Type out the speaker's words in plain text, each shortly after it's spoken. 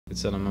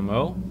It's an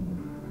MMO.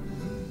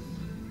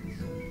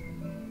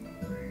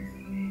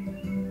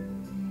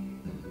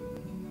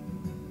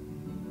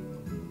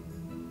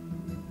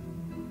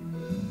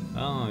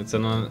 Oh, it's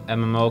an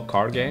MMO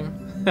card game.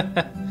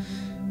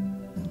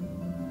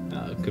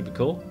 It could be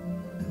cool.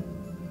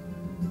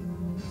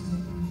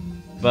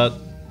 But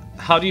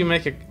how do you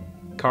make a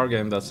card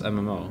game that's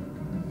MMO?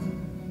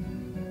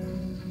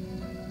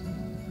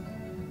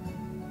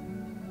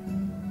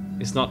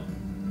 It's not...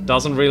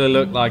 doesn't really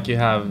look like you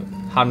have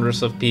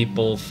hundreds of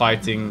people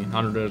fighting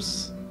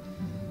hundreds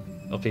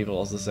of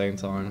people at the same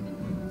time.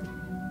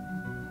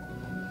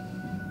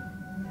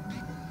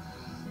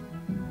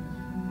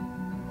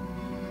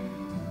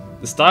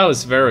 The style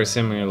is very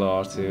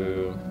similar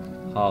to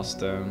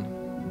Hearthstone.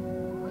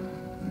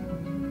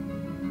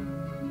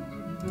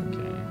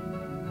 Okay.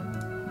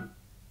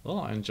 Well,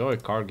 I enjoy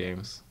card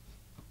games.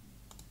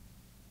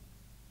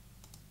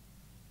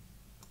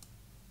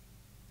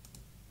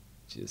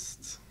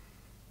 Just...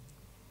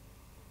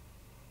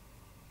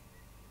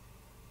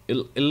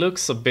 It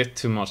looks a bit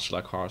too much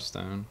like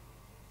Hearthstone,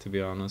 to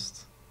be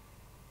honest.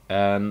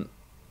 And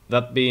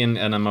that being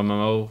an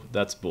MMO,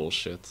 that's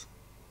bullshit.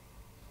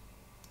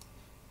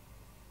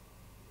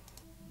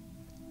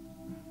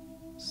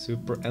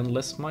 Super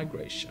endless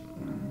migration.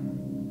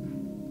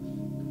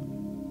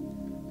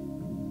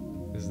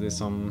 Is this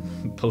some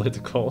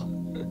political?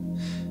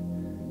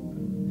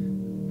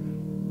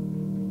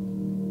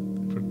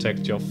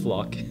 Protect your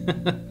flock.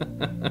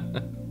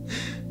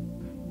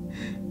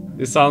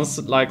 This sounds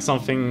like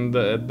something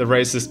the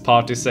racist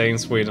party say in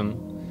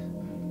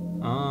Sweden.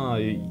 Ah,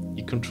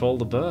 you control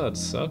the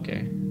birds.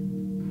 Okay.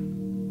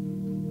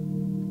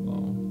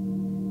 Well,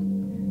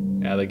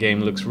 yeah, the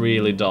game looks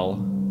really dull.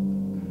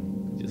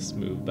 Just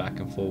move back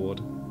and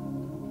forward.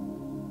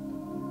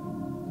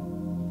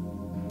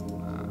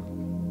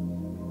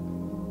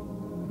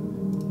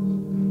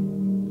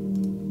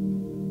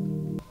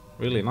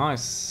 Really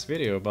nice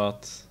video,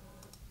 but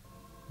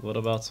what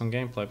about some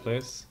gameplay,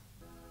 please?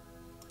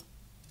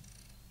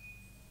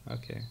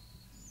 Okay.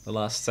 The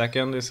last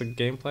second is a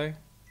gameplay.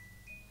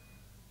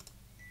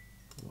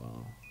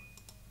 Wow.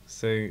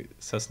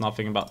 Says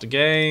nothing about the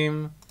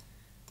game.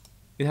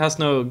 It has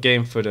no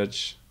game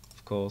footage,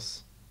 of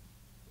course.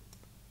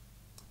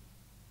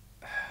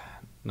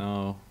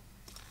 No.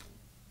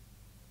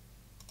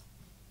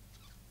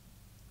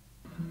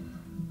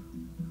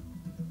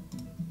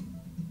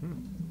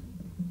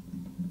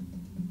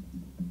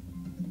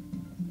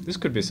 This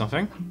could be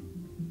something.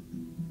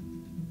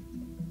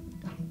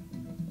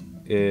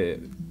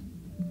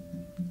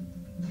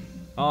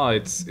 Oh,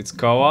 it's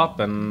co-op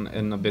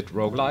and a bit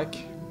roguelike.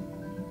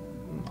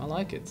 I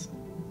like it.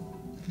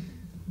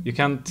 You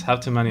can't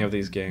have too many of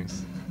these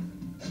games.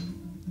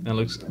 And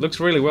looks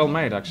really well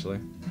made, actually.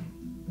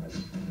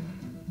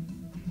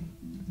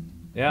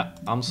 Yeah,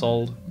 I'm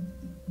sold.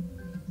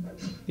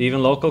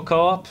 Even local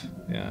co-op?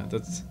 Yeah,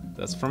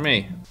 that's for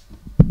me.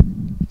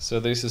 So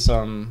this is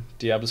some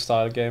Diablo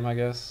style game, I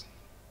guess.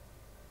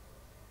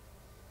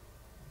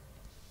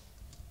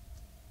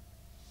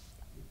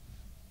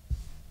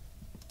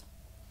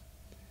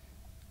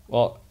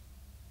 Well,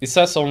 it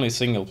says only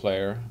single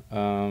player.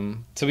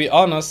 To be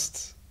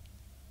honest,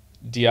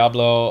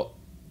 Diablo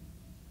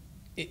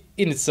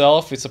in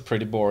itself is a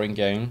pretty boring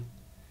game,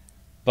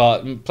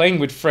 but playing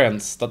with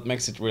friends, that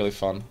makes it really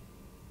fun.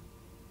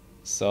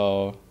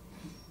 So,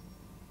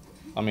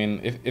 I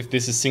mean, if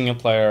this is single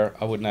player,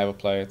 I would never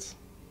play it.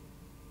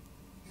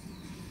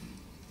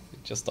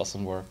 It just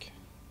doesn't work.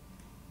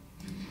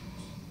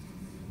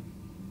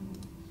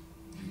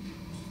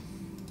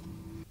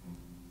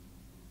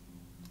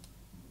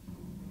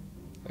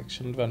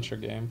 Action adventure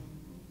game.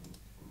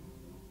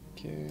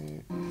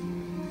 Okay.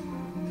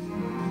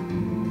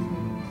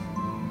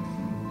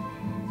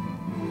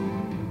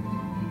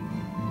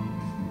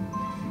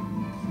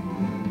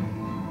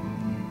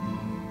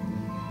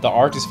 The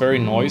art is very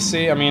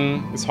noisy. I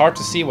mean, it's hard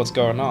to see what's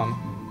going on.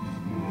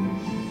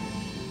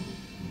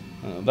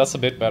 That's a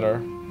bit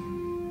better.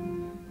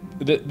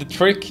 The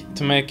trick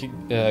to make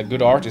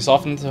good art is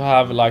often to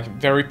have like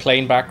very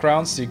plain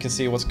backgrounds so you can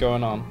see what's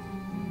going on.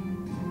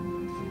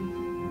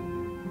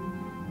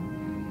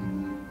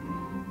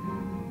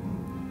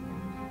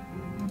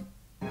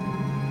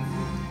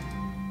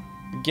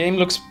 The game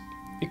looks...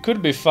 it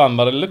could be fun,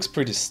 but it looks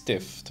pretty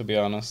stiff, to be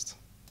honest.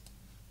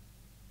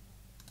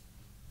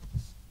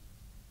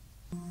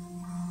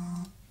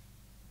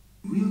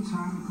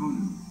 Real-time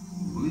economy,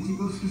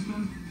 political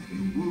system, and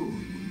a world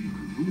where you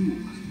can rule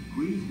as the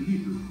great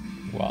leader.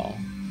 Wow.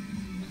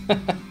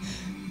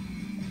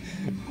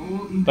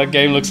 That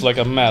game looks like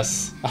a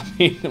mess. I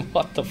mean,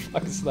 what the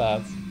fuck is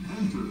that?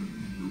 Enter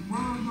the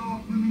world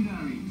of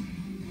Luminary.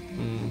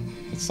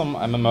 It's some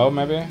MMO,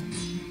 maybe?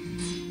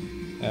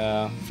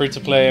 Yeah,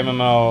 free-to-play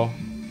MMO. Wow.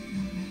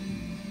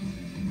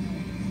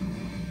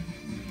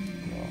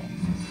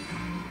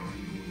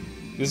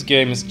 This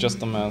game is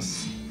just a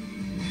mess.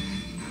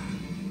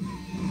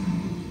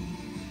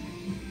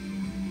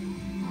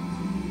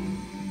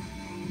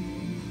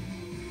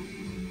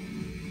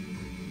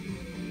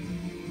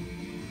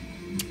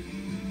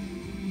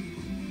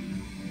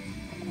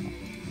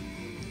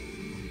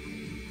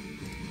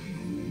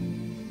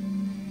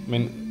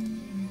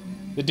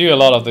 mean, they do a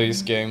lot of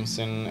these games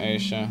in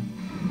Asia,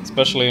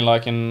 especially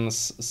like in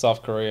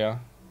South Korea.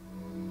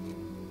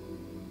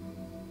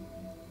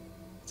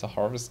 It's a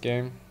harvest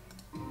game.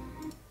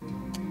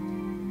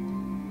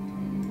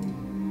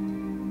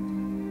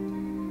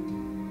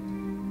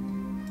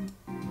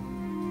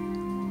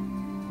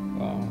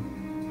 Wow.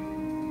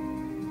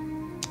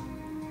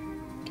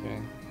 Okay.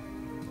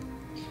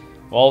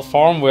 Well,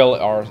 Farmville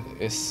art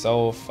is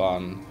so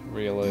fun,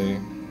 really.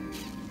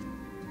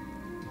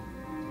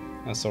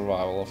 And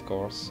survival, of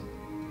course.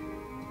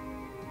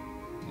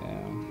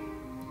 Yeah.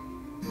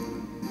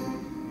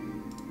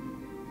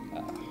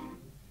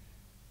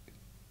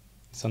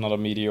 It's another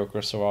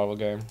mediocre survival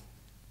game.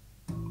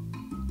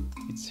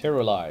 It's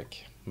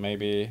Herolike,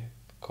 maybe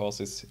because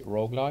it's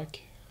roguelike.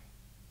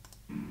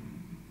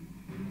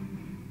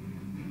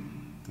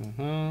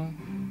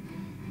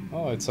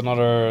 Oh, it's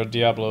another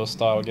Diablo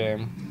style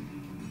game.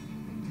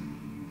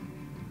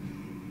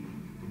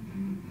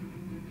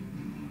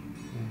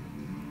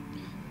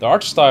 The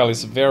art style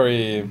is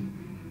very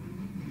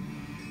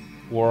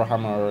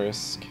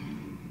Warhammer-esque.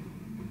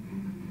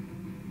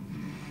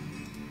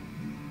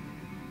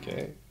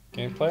 Okay,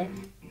 gameplay.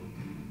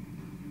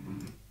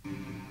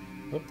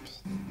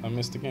 Oops, I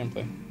missed the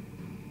gameplay.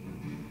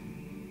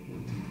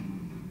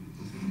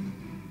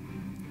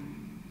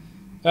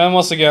 And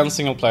once again,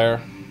 single player.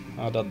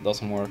 That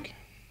doesn't work.